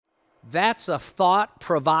That's a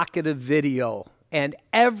thought-provocative video, and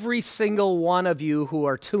every single one of you who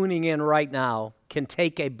are tuning in right now can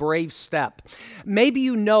take a brave step. Maybe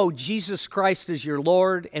you know Jesus Christ is your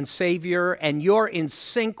Lord and Savior, and you're in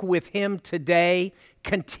sync with Him today.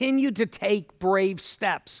 Continue to take brave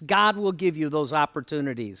steps. God will give you those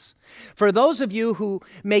opportunities. For those of you who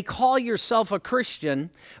may call yourself a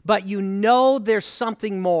Christian, but you know there's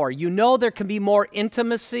something more, you know there can be more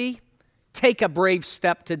intimacy, take a brave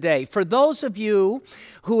step today. For those of you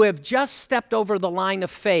who have just stepped over the line of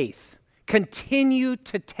faith, continue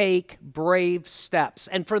to take brave steps.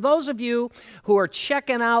 And for those of you who are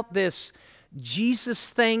checking out this Jesus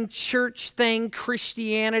thing, church thing,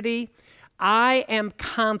 Christianity, I am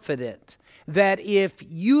confident that if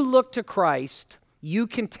you look to Christ, you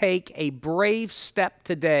can take a brave step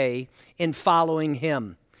today in following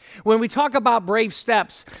Him. When we talk about brave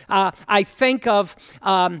steps, I think of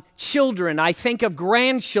children. I think of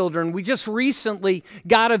grandchildren. We just recently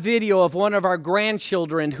got a video of one of our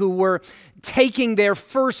grandchildren who were taking their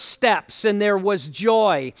first steps, and there was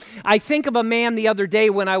joy. I think of a man the other day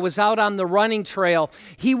when I was out on the running trail.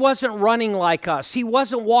 He wasn't running like us. He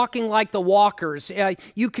wasn't walking like the walkers.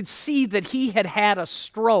 You could see that he had had a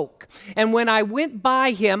stroke. And when I went by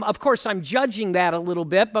him, of course, I'm judging that a little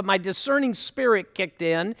bit, but my discerning spirit kicked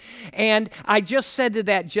in, and I just said to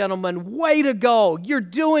that gentleman, "Way to go. You're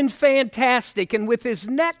doing fantastic." And with his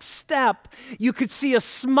next step, you could see a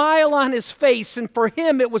smile on his face, and for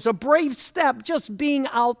him, it was a brave step just being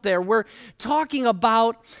out there. We're talking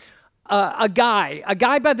about a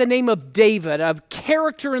guy by the name of David, a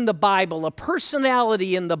character in the Bible, a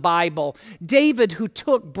personality in the Bible. David who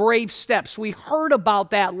took brave steps. We heard about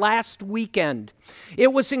that last weekend.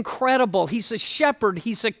 It was incredible. He's a shepherd.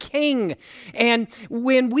 He's a king. And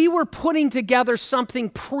when we were putting together something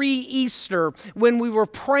pre-Easter, when we were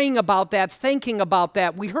praying about that, thinking about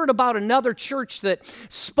that, we heard about another church that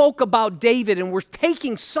spoke about David, and we're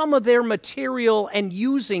taking some of their material and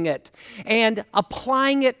using it and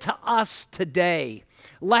applying it to us today.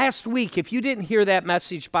 Last week, if you didn't hear that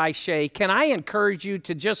message by Shay, can I encourage you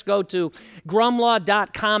to just go to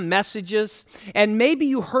grumlaw.com messages, and maybe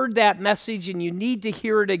you heard that message and you need to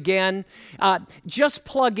hear it again. Just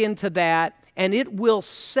plug into that, and it will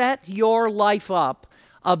set your life up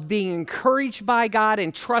of being encouraged by God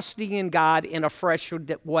and trusting in God in a fresh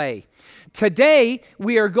way. Today,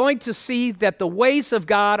 we are going to see that the ways of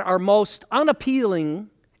God are most unappealing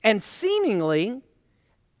and seemingly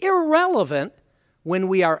irrelevant when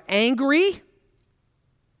we are angry,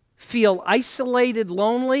 feel isolated,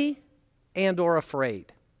 lonely, and or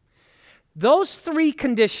afraid. Those three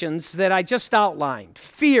conditions that I just outlined,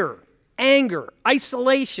 fear, anger,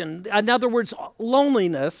 isolation, in other words,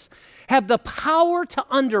 loneliness, have the power to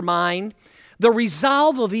undermine the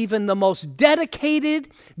resolve of even the most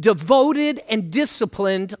dedicated, devoted, and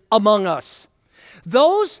disciplined among us.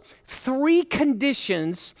 Those three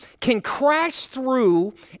conditions can crash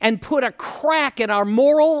through and put a crack in our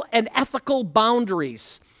moral and ethical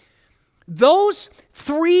boundaries. Those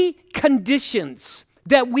three conditions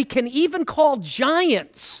that we can even call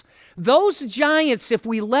giants, those giants, if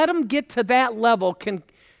we let them get to that level, can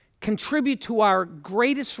contribute to our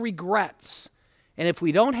greatest regrets. And if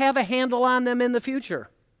we don't have a handle on them in the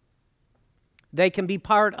future, they can be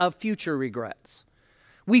part of future regrets.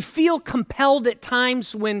 We feel compelled at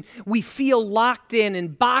times when we feel locked in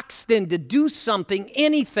and boxed in to do something,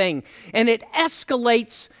 anything, and it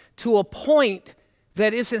escalates to a point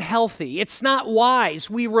that isn't healthy. It's not wise.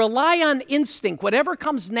 We rely on instinct, whatever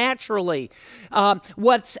comes naturally,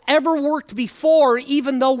 what's ever worked before,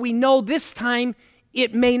 even though we know this time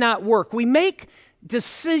it may not work. We make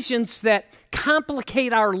decisions that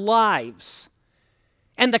complicate our lives.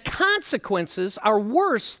 And the consequences are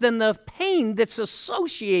worse than the pain that's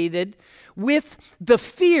associated with the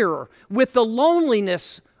fear, with the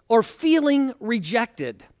loneliness, or feeling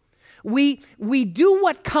rejected. We do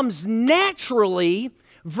what comes naturally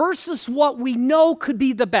versus what we know could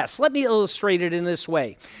be the best. Let me illustrate it in this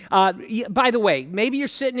way. By the way, maybe you're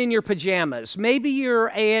sitting in your pajamas. Maybe you're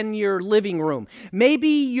in your living room. Maybe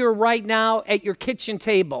you're right now at your kitchen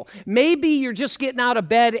table. Maybe you're just getting out of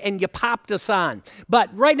bed and you popped us on.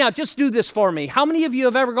 But right now, just do this for me. How many of you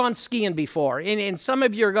have ever gone skiing before? And some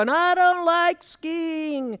of you are going, "I don't like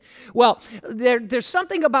skiing." Well, there's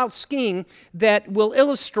something about skiing that will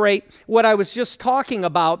illustrate what I was just talking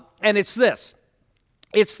about, and it's this.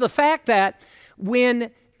 It's the fact that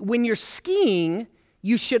when you're skiing,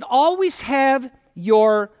 you should always have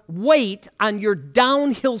your weight on your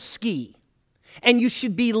downhill ski, and you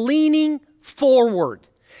should be leaning forward.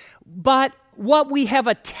 But what we have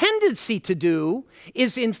a tendency to do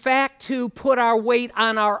is, in fact, to put our weight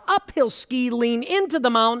on our uphill ski, lean into the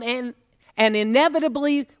mountain, and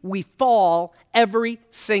inevitably we fall every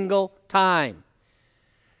single time.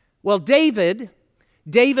 Well, David,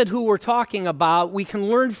 who we're talking about, we can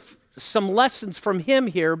learn some lessons from him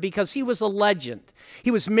here because he was a legend.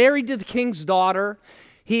 He was married to the king's daughter.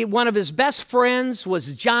 One of his best friends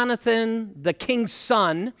was Jonathan, the king's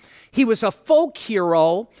son. He was a folk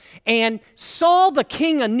hero, and Saul, the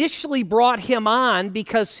king, initially brought him on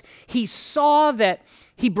because he saw that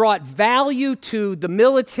he brought value to the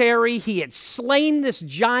military. He had slain this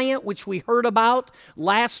giant, which we heard about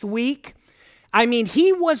last week. I mean,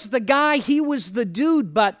 he was the guy, he was the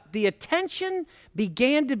dude, but the attention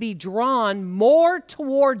began to be drawn more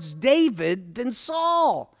towards David than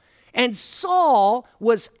Saul. And Saul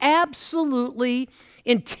was absolutely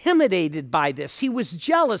intimidated by this. He was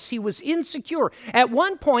jealous. He was insecure. At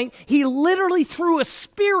one point, he literally threw a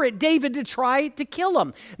spear at David to try to kill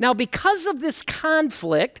him. Now, because of this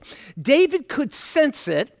conflict, David could sense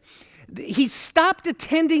it. He stopped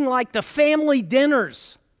attending like the family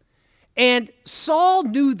dinners. And Saul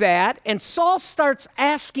knew that, and Saul starts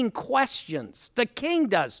asking questions. The king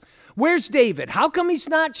does. Where's David? How come he's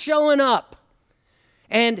not showing up?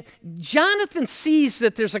 And Jonathan sees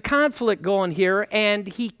that there's a conflict going here, and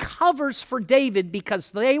he covers for David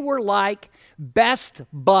because they were like best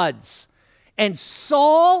buds. And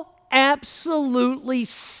Saul absolutely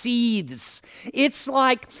seethes. It's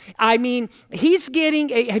like, I mean,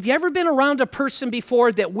 have you ever been around a person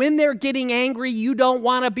before that when they're getting angry, you don't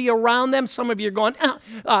want to be around them? Some of you are going,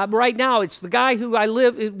 right now, it's the guy I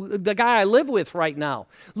live with right now.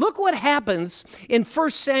 Look what happens in 1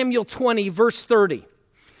 Samuel 20, verse 30.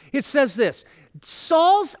 It says this,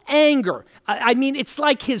 Saul's anger, I mean, it's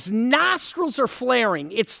like his nostrils are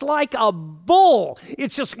flaring. It's like a bull.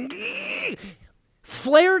 It's just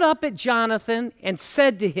flared up at Jonathan and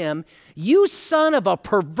said to him, you son of a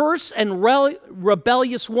perverse and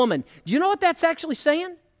rebellious woman. Do you know what that's actually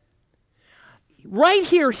saying? Right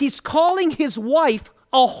here, he's calling his wife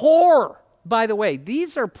a whore. By the way,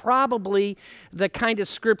 these are probably the kind of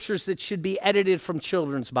scriptures that should be edited from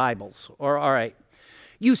children's Bibles. All right.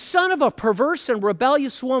 You son of a perverse and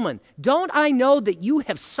rebellious woman, don't I know that you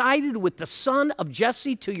have sided with the son of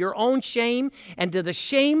Jesse to your own shame and to the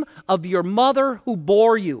shame of your mother who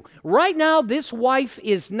bore you? Right now, this wife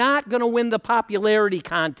is not going to win the popularity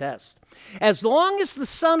contest. As long as the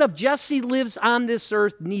son of Jesse lives on this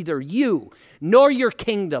earth, neither you nor your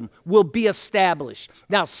kingdom will be established.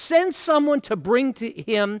 Now send someone to bring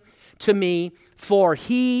him to me, for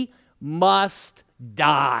he must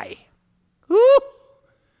die. Woo!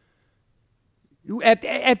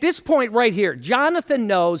 At this point right here, Jonathan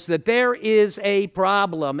knows that there is a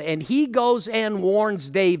problem, and he goes and warns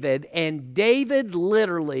David, and David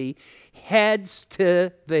literally heads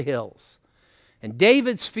to the hills. And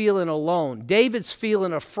David's feeling alone. David's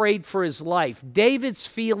feeling afraid for his life. David's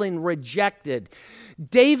feeling rejected.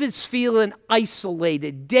 David's feeling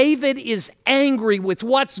isolated. David is angry with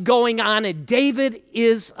what's going on, and David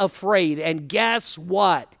is afraid. And guess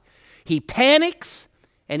what? He panics,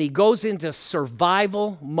 and he goes into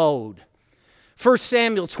survival mode. 1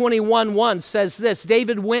 Samuel 21:1 says this,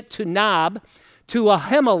 David went to Nob, to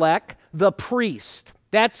Ahimelech, the priest.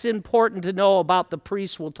 That's important to know about the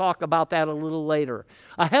priest. We'll talk about that a little later.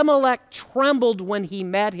 Ahimelech trembled when he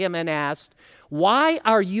met him and asked, why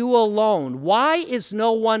are you alone? Why is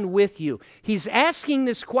no one with you? He's asking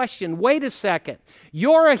this question. Wait a second.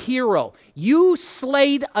 You're a hero. You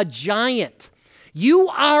slayed a giant. You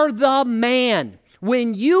are the man.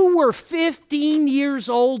 When you were 15 years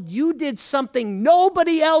old, you did something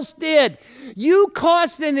nobody else did. You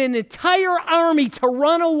caused an entire army to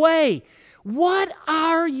run away. What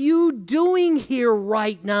are you doing here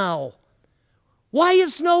right now? Why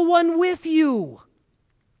is no one with you?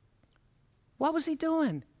 What was he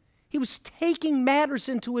doing? He was taking matters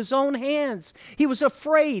into his own hands. He was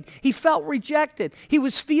afraid. He felt rejected. He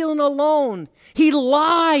was feeling alone. He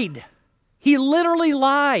lied. He literally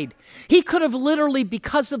lied. He could have literally,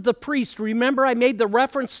 because of the priest, remember I made the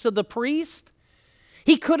reference to the priest?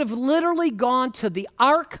 He could have literally gone to the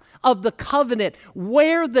Ark of the Covenant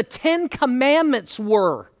where the 10 Commandments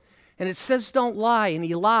were. And it says don't lie, and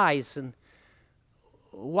he lies. And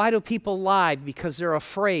why do people lie? Because they're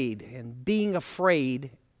afraid, and being afraid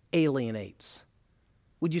alienates.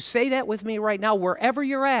 Would you say that with me right now, wherever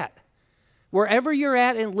you're at? Wherever you're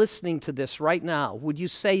at and listening to this right now, would you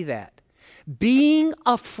say that? Being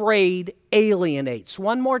afraid alienates.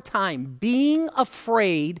 One more time. Being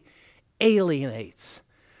afraid alienates.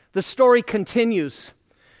 The story continues.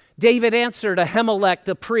 David answered Ahimelech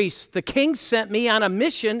the priest, "The king sent me on a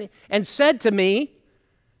mission and said to me,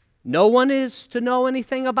 'No one is to know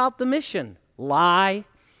anything about the mission.' Lie.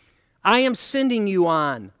 I am sending you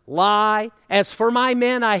on. Lie. As for my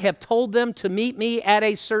men, I have told them to meet me at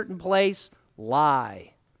a certain place.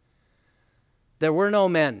 Lie." There were no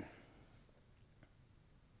men.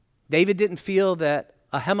 David didn't feel that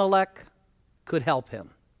Ahimelech could help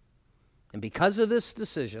him. And because of this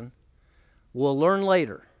decision, we'll learn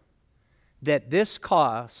later that this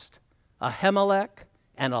cost Ahimelech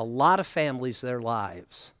and a lot of families their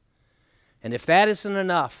lives. And if that isn't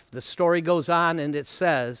enough, the story goes on and it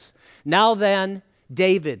says, "Now then,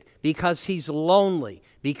 David, because he's lonely,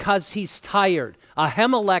 because he's tired,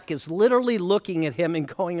 Ahimelech is literally looking at him and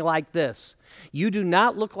going like this, 'You do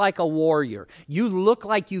not look like a warrior. You look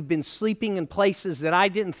like you've been sleeping in places that I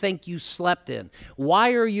didn't think you slept in.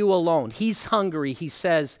 Why are you alone?' He's hungry. He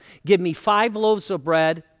says, 'Give me 5 loaves of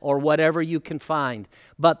bread or whatever you can find.'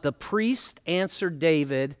 But the priest answered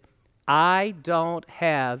David, 'I don't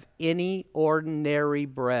have any ordinary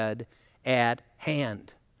bread at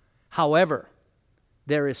hand. However,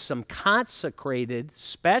 there is some consecrated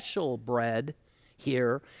special bread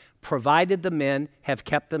here, provided the men have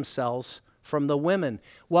kept themselves from the women.'"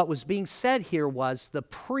 What was being said here was the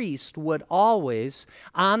priest would always,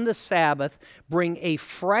 on the Sabbath, bring a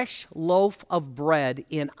fresh loaf of bread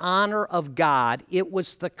in honor of God. It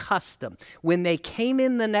was the custom. When they came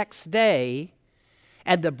in the next day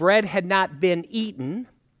and the bread had not been eaten,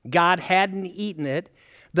 God hadn't eaten it,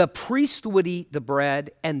 the priest would eat the bread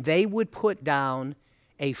and they would put down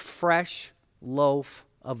a fresh loaf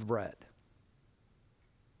of bread.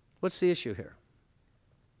 What's the issue here?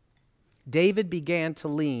 David began to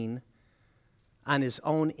lean on his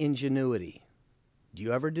own ingenuity. Do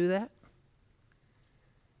you ever do that?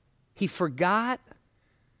 He forgot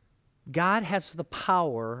God has the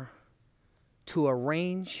power to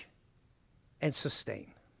arrange and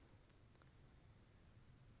sustain.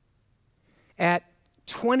 At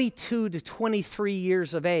 22 to 23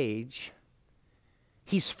 years of age,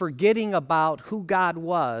 he's forgetting about who God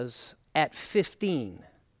was at 15,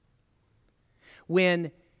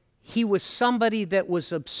 when he was somebody that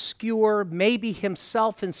was obscure, maybe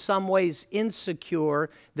himself in some ways insecure,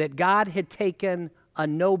 that God had taken a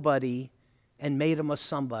nobody and made him a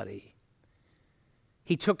somebody.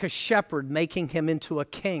 He took a shepherd, making him into a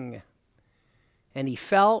king, and he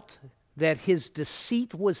felt that his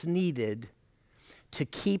deceit was needed to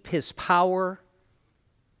keep his power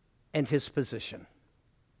and his position.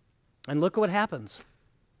 And look what happens.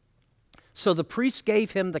 So the priest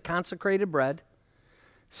gave him the consecrated bread,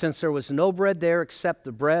 since there was no bread there except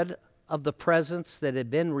the bread of the presence that had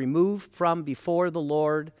been removed from before the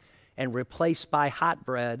Lord and replaced by hot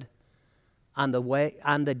bread on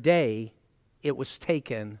the day it was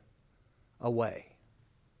taken away.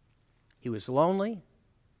 He was lonely,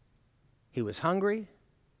 he was hungry,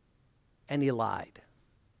 and he lied.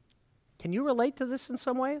 Can you relate to this in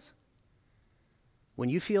some ways? When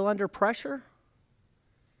you feel under pressure?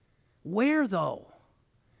 Where, though,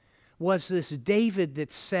 was this David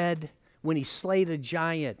that said when he slayed a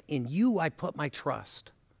giant, "In you I put my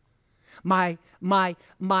trust. My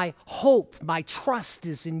hope, my trust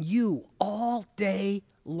is in you all day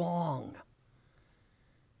long."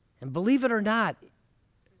 And believe it or not,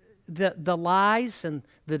 the lies and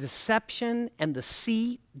the deception and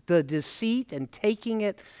the deceit and taking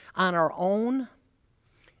it on our own,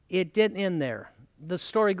 it didn't end there. The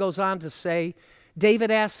story goes on to say,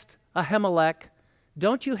 David asked Ahimelech,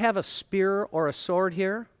 "Don't you have a spear or a sword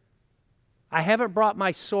here? I haven't brought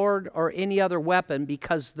my sword or any other weapon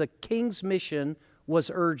because the king's mission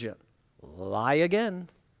was urgent." Lie again.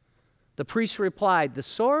 The priest replied, "The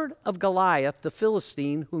sword of Goliath, the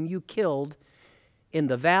Philistine, whom you killed in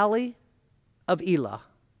the valley of Elah,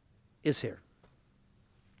 is here."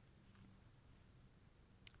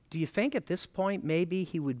 Do you think at this point maybe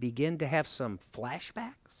he would begin to have some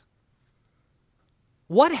flashbacks?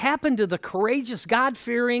 What happened to the courageous,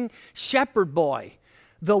 God-fearing shepherd boy?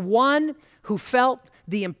 The one who felt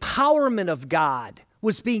the empowerment of God,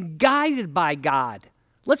 was being guided by God.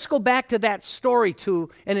 Let's go back to that story, to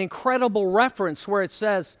an incredible reference where it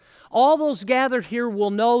says, "All those gathered here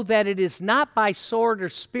will know that it is not by sword or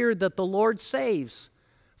spear that the Lord saves,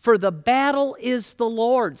 for the battle is the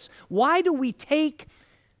Lord's." Why do we take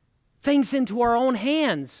things into our own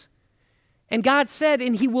hands? And God said,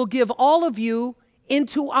 "And he will give all of you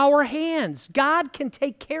into our hands." God can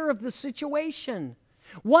take care of the situation.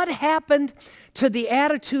 What happened to the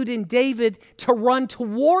attitude in David to run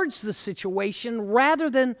towards the situation rather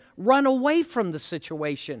than run away from the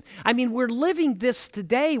situation? I mean, we're living this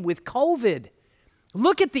today with COVID.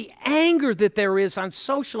 Look at the anger that there is on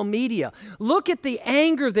social media. Look at the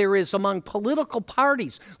anger there is among political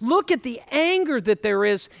parties. Look at the anger that there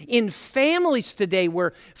is in families today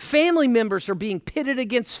where family members are being pitted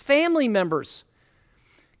against family members.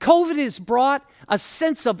 COVID has brought a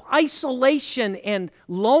sense of isolation and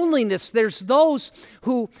loneliness. There's those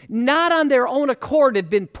who, not on their own accord, have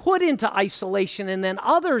been put into isolation, and then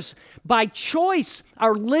others, by choice,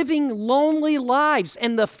 are living lonely lives.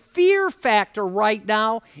 And the fear factor right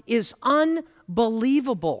now is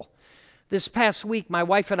unbelievable. This past week, my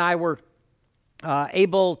wife and I were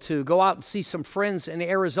able to go out and see some friends in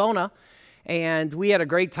Arizona. And we had a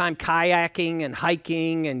great time kayaking and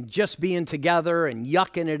hiking and just being together and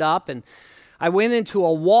yucking it up. And I went into a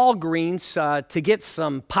Walgreens to get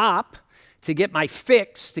some pop, to get my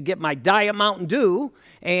fix, to get my Diet Mountain Dew.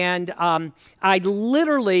 And I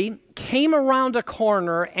literally came around a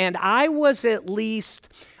corner, and I was at least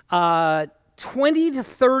 20 to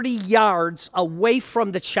 30 yards away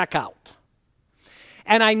from the checkout.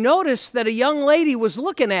 And I noticed that a young lady was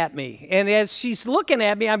looking at me. And as she's looking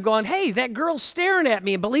at me, I'm going, hey, that girl's staring at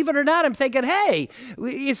me. And believe it or not, I'm thinking, hey,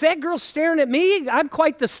 is that girl staring at me? I'm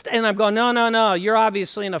quite the... And I'm going, no. You're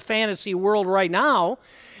obviously in a fantasy world right now.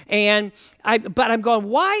 But I'm going,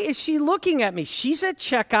 why is she looking at me? She's at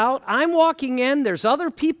checkout. I'm walking in. There's other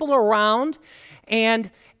people around. And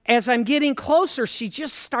as I'm getting closer, she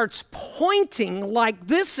just starts pointing like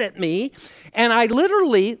this at me. And I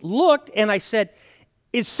literally looked and I said,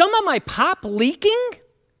 is some of my pop leaking?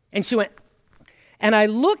 And she went, and I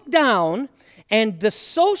looked down, and the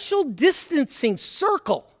social distancing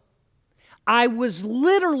circle, I was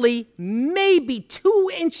literally maybe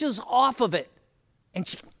 2 inches off of it.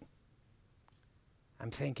 And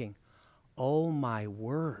I'm thinking, oh my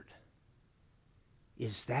word,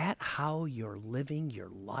 is that how you're living your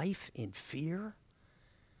life, in fear?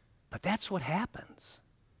 But that's what happens.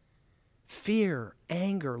 Fear,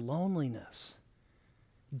 anger, loneliness.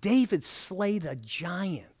 David slayed a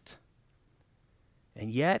giant, and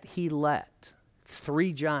yet he let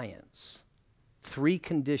 3 giants, 3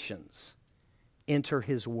 conditions enter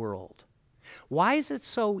his world. Why is it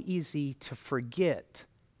so easy to forget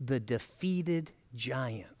the defeated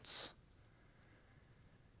giants?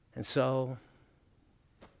 And so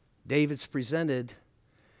David's presented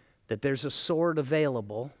that there's a sword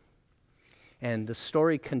available, and the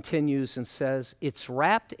story continues and says, it's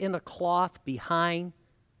wrapped in a cloth behind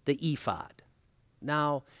the ephod.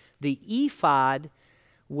 Now, the ephod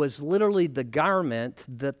was literally the garment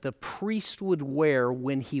that the priest would wear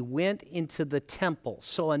when he went into the temple.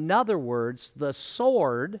 So in other words, the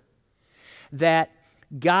sword that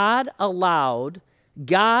God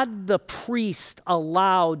the priest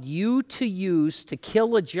allowed you to use to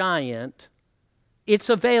kill a giant, it's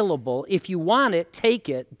available. If you want it, take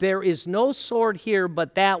it. There is no sword here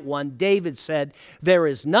but that one. David said, there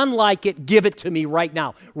is none like it. Give it to me right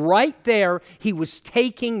now. Right there, he was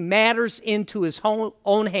taking matters into his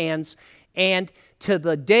own hands, and to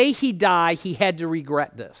the day he died, he had to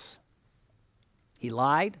regret this. He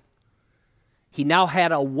lied. He now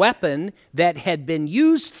had a weapon that had been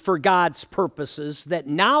used for God's purposes that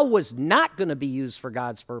now was not going to be used for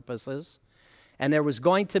God's purposes, and there was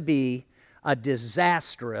going to be a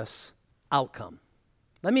disastrous outcome.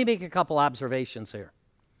 Let me make a couple observations here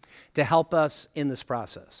to help us in this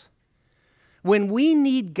process. When we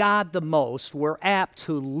need God the most, we're apt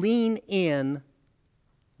to lean in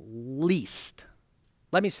least.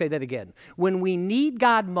 Let me say that again. When we need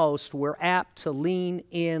God most, we're apt to lean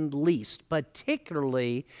in least,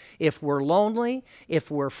 particularly if we're lonely, if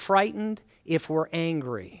we're frightened, if we're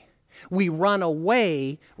angry. We run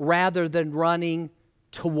away rather than running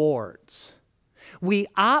towards. We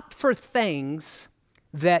opt for things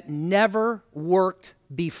that never worked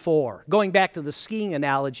before. Going back to the skiing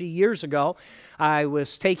analogy, years ago, I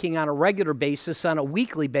was taking on a regular basis, on a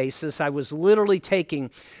weekly basis, I was literally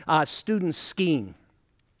taking students skiing.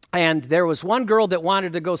 And there was one girl that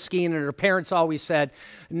wanted to go skiing, and her parents always said,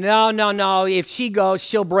 no, if she goes,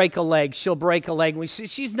 she'll break a leg. We said,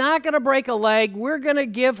 she's not going to break a leg. We're going to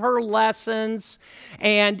give her lessons,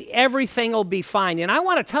 and everything will be fine. And I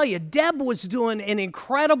want to tell you, Deb was doing an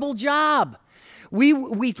incredible job. We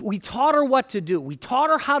taught her what to do. We taught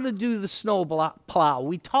her how to do the snow plow.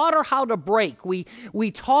 We taught her how to brake.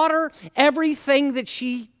 We taught her everything that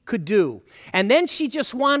she could do. And then she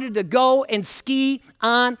just wanted to go and ski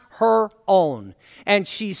on her own. And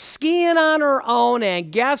she's skiing on her own,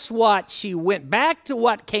 and guess what? She went back to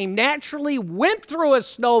what came naturally, went through a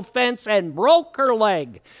snow fence, and broke her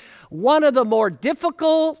leg. One of the more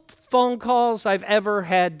difficult phone calls I've ever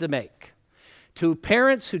had to make. to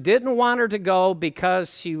parents who didn't want her to go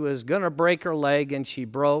because she was going to break her leg, and she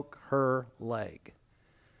broke her leg.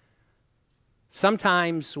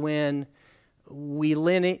 Sometimes when we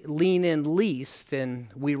lean in least and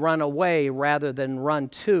we run away rather than run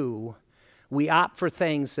to, we opt for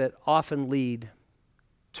things that often lead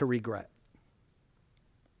to regret.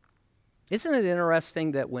 Isn't it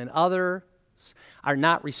interesting that when others are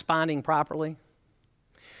not responding properly,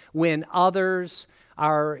 when others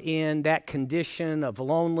are in that condition of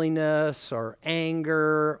loneliness or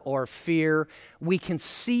anger or fear, we can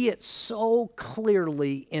see it so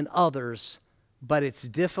clearly in others, but it's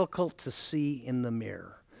difficult to see in the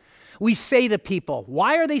mirror. We say to people,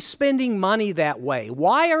 why are they spending money that way?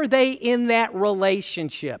 Why are they in that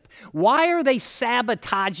relationship? Why are they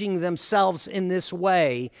sabotaging themselves in this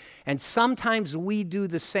way? And sometimes we do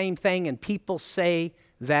the same thing, and people say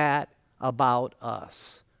that about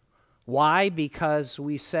us. Why? Because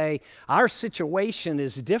we say, our situation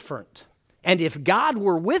is different. And if God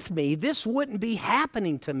were with me, this wouldn't be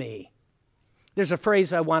happening to me. There's a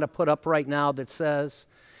phrase I want to put up right now that says,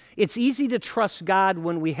 it's easy to trust God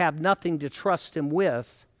when we have nothing to trust Him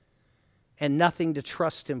with and nothing to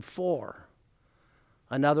trust Him for.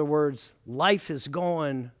 In other words, life is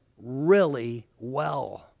going really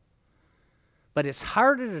well. But it's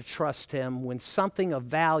harder to trust Him when something of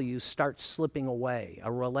value starts slipping away,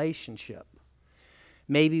 a relationship.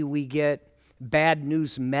 Maybe we get bad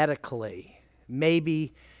news medically.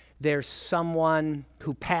 Maybe there's someone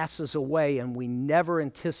who passes away and we never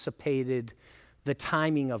anticipated the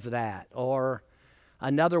timing of that. Or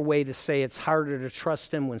another way to say it's harder to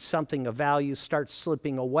trust Him when something of value starts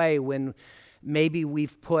slipping away, when maybe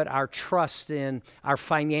we've put our trust in our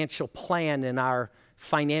financial plan and our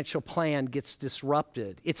financial plan gets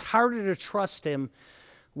disrupted. It's harder to trust Him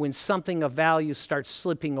when something of value starts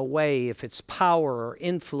slipping away, if it's power or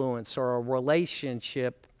influence or a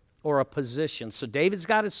relationship or a position. So David's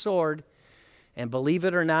got his sword, and believe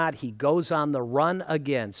it or not, he goes on the run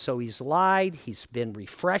again. So he's lied, he's been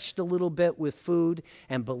refreshed a little bit with food,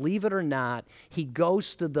 and believe it or not, he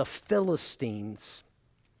goes to the Philistines,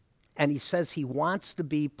 and he says he wants to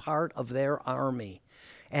be part of their army,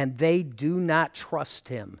 and they do not trust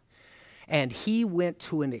him. And he went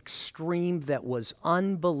to an extreme that was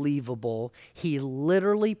unbelievable. He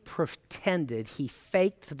literally pretended, he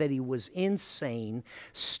faked that he was insane,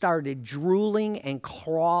 started drooling and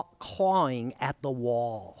clawing at the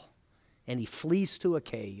wall. And he flees to a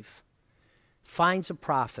cave, finds a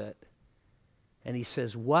prophet, and he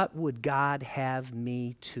says, "What would God have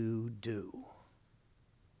me to do?"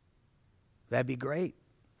 That'd be great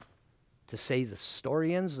to say the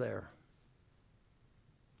story ends there.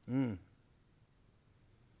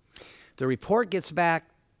 The report gets back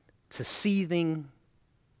to seething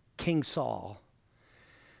King Saul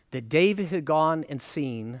that David had gone and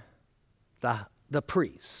seen the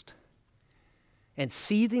priest. And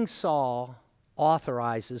seething Saul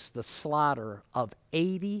authorizes the slaughter of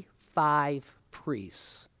 85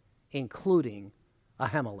 priests, including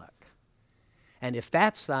Ahimelech. And if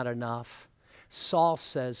that's not enough, Saul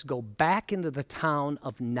says, go back into the town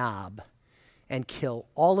of Nob and kill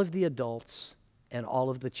all of the adults and all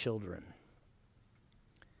of the children.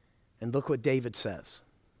 And look what David says.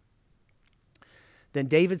 Then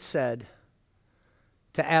David said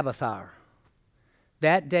to Abiathar,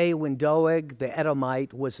 that day when Doeg the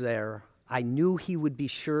Edomite was there, I knew he would be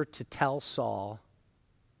sure to tell Saul,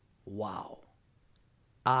 wow,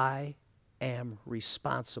 I am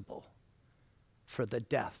responsible for the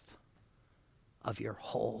death of your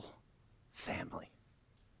whole family.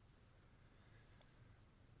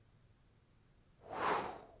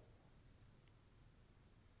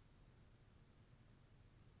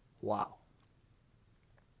 Wow.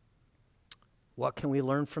 What can we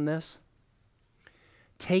learn from this?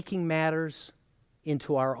 Taking matters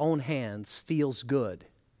into our own hands feels good.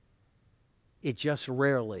 It just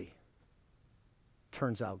rarely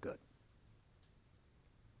turns out good.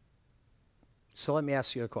 So let me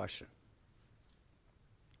ask you a question.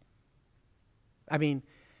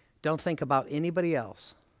 Don't think about anybody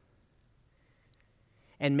else.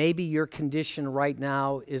 And maybe your condition right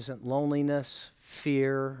now isn't loneliness,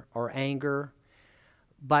 fear, or anger.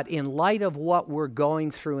 But in light of what we're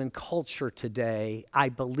going through in culture today, I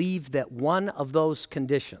believe that one of those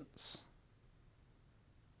conditions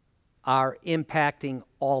are impacting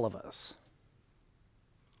all of us.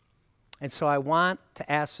 And so I want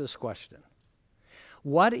to ask this question.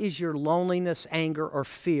 What is your loneliness, anger, or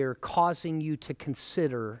fear causing you to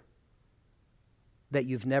consider that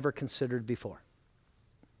you've never considered before?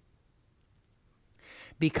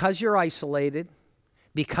 Because you're isolated,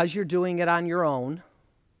 because you're doing it on your own,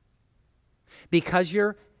 because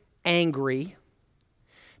you're angry,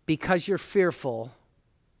 because you're fearful,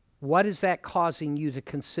 what is that causing you to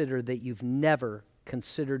consider that you've never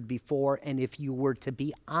considered before? And if you were to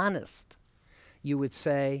be honest, you would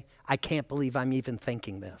say, I can't believe I'm even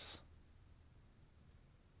thinking this.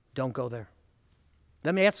 Don't go there.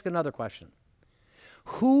 Let me ask another question.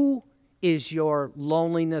 Who is your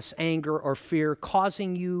loneliness, anger, or fear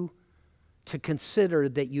causing you to consider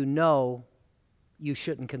that you know you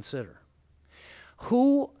shouldn't consider?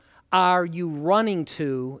 Who are you running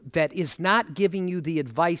to that is not giving you the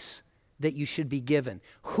advice that you should be given?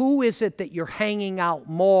 Who is it that you're hanging out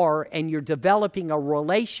more and you're developing a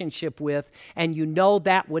relationship with, and you know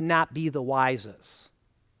that would not be the wisest?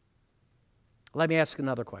 Let me ask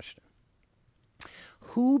another question.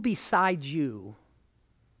 Who besides you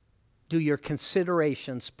do your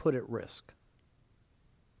considerations put at risk?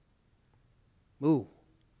 Ooh.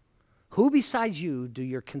 Who besides you do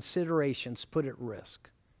your considerations put at risk?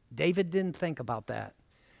 David didn't think about that.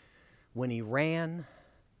 When he ran,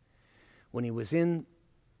 when he was in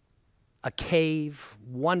a cave,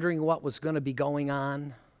 wondering what was going to be going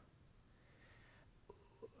on,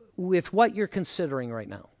 with what you're considering right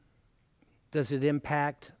now, does it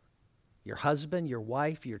impact your husband, your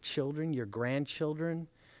wife, your children, your grandchildren,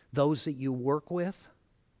 those that you work with?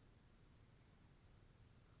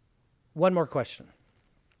 One more question.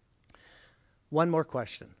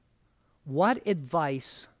 What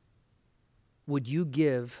advice would you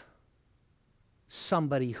give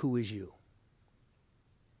somebody who is you?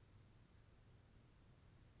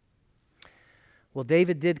 Well,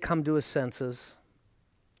 David did come to his senses,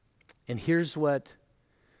 and here's what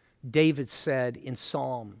David said in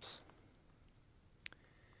Psalms.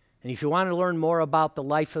 And if you want to learn more about the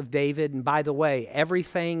life of David, and by the way,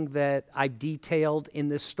 everything that I've detailed in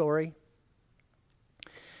this story,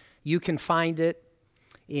 you can find it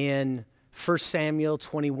in 1 Samuel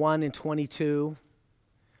 21 and 22.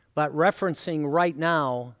 But referencing right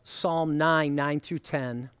now Psalm 9 through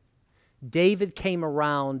 10, David came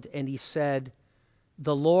around and he said,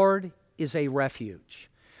 the Lord is a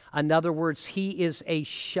refuge. In other words, he is a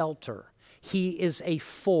shelter. He is a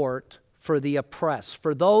fort for the oppressed,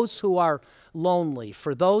 for those who are lonely,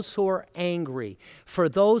 for those who are angry, for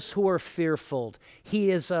those who are fearful.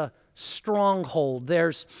 He is a stronghold.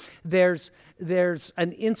 There's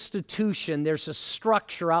an institution, there's a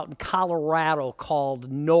structure out in Colorado called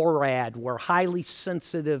NORAD, where highly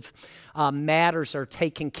sensitive matters are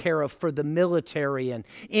taken care of for the military and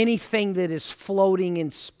anything that is floating in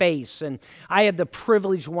space. And I had the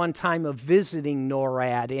privilege one time of visiting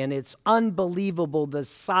NORAD, and it's unbelievable the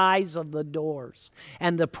size of the doors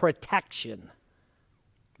and the protection.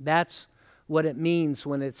 That's what it means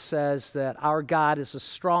when it says that our God is a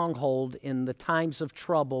stronghold in the times of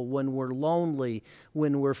trouble, when we're lonely,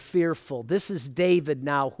 when we're fearful. This is David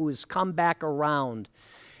now, who has come back around.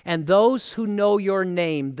 And those who know your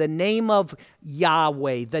name, the name of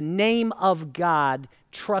Yahweh, the name of God,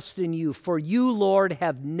 trust in you. For you, Lord,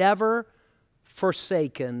 have never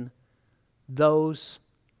forsaken those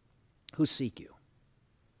who seek you.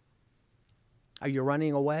 Are you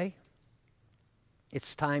running away?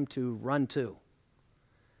 It's time to run too.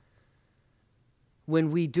 When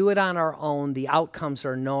we do it on our own, the outcomes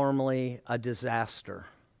are normally a disaster.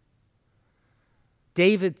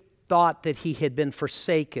 David thought that he had been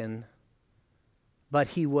forsaken, but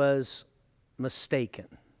he was mistaken.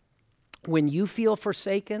 When you feel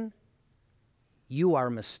forsaken, you are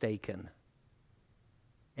mistaken.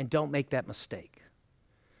 And don't make that mistake.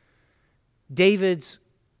 David's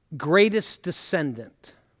greatest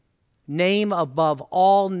descendant, name above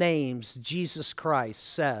all names, Jesus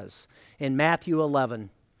Christ, says in Matthew 11,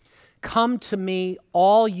 come to me,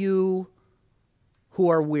 all you who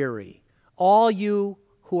are weary, all you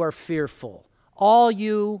who are fearful, all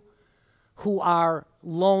you who are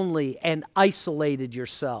lonely and isolated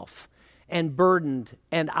yourself and burdened,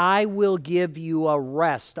 and I will give you a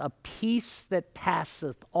rest, a peace that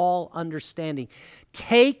passeth all understanding.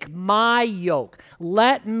 Take my yoke.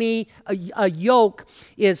 Let me, a yoke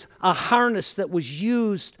is a harness that was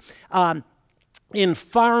used in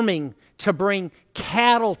farming to bring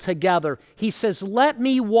cattle together. He says, let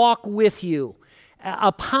me walk with you,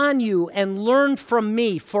 upon you, and learn from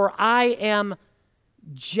me, for I am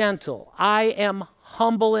gentle. I am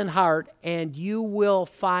humble in heart, and you will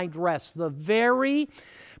find rest. The very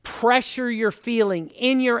pressure you're feeling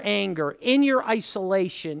in your anger, in your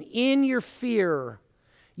isolation, in your fear,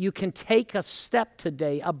 you can take a step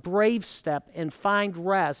today, a brave step, and find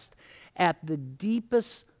rest at the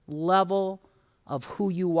deepest level of who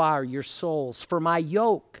you are, your souls. For my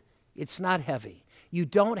yoke, it's not heavy. You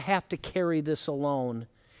don't have to carry this alone.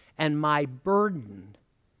 And my burden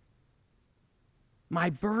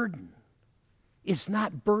is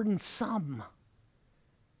not burdensome.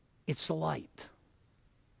 It's light.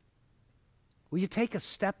 Will you take a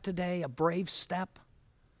step today, a brave step?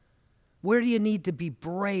 Where do you need to be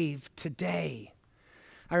brave today?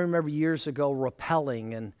 I remember years ago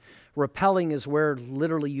rappelling, and rappelling is where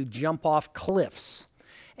literally you jump off cliffs.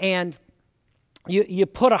 And you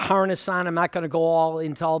put a harness on. I'm not going to go all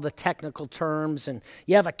into all the technical terms. And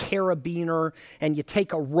you have a carabiner, and you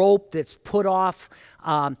take a rope that's put off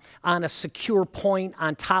on a secure point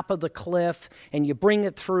on top of the cliff, and you bring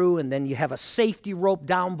it through, and then you have a safety rope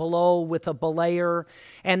down below with a belayer.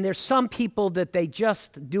 And there's some people that they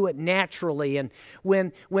just do it naturally. And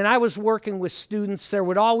when I was working with students, there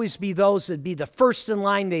would always be those that'd be the first in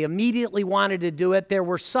line. They immediately wanted to do it. There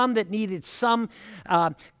were some that needed some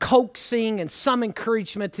coaxing and some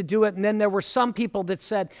encouragement to do it. And then there were some people that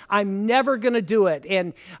said, I'm never going to do it,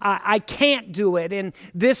 and I can't do it, and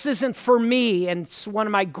this isn't for me. And it's one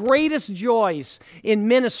of my greatest joys in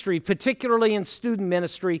ministry, particularly in student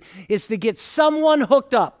ministry, is to get someone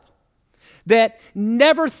hooked up that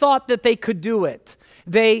never thought that they could do it.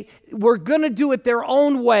 They were going to do it their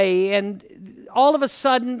own way, and all of a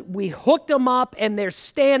sudden, we hooked them up, and they're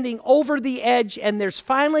standing over the edge, and there's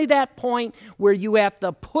finally that point where you have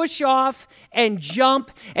to push off and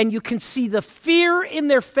jump, and you can see the fear in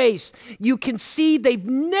their face. You can see they've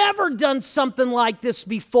never done something like this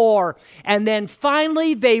before, and then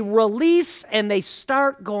finally they release, and they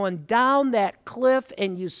start going down that cliff,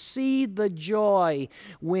 and you see the joy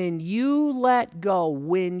when you let go,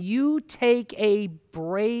 when you take a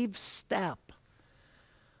brave step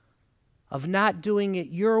of not doing it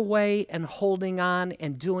your way and holding on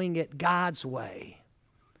and doing it God's way.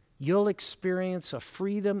 You'll experience a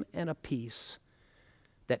freedom and a peace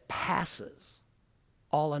that passes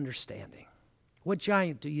all understanding. What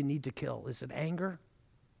giant do you need to kill? Is it anger?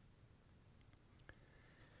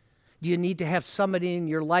 Do you need to have somebody in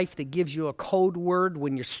your life that gives you a code word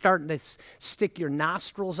when you're starting to stick your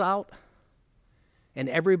nostrils out and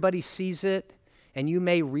everybody sees it and you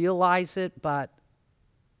may realize it, but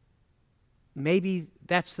maybe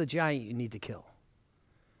that's the giant you need to kill.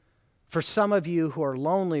 For some of you who are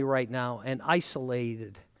lonely right now and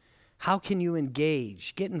isolated, how can you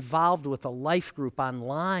engage? Get involved with a life group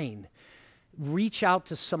online. Reach out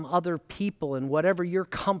to some other people, and whatever your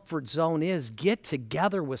comfort zone is, get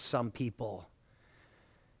together with some people.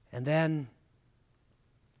 And then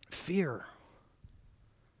fear.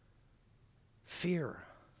 Fear.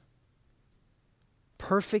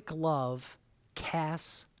 Perfect love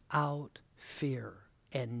casts out fear,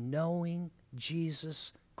 and knowing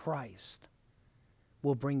Jesus Christ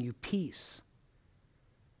will bring you peace.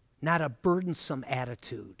 Not a burdensome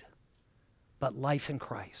attitude, but life in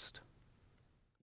Christ.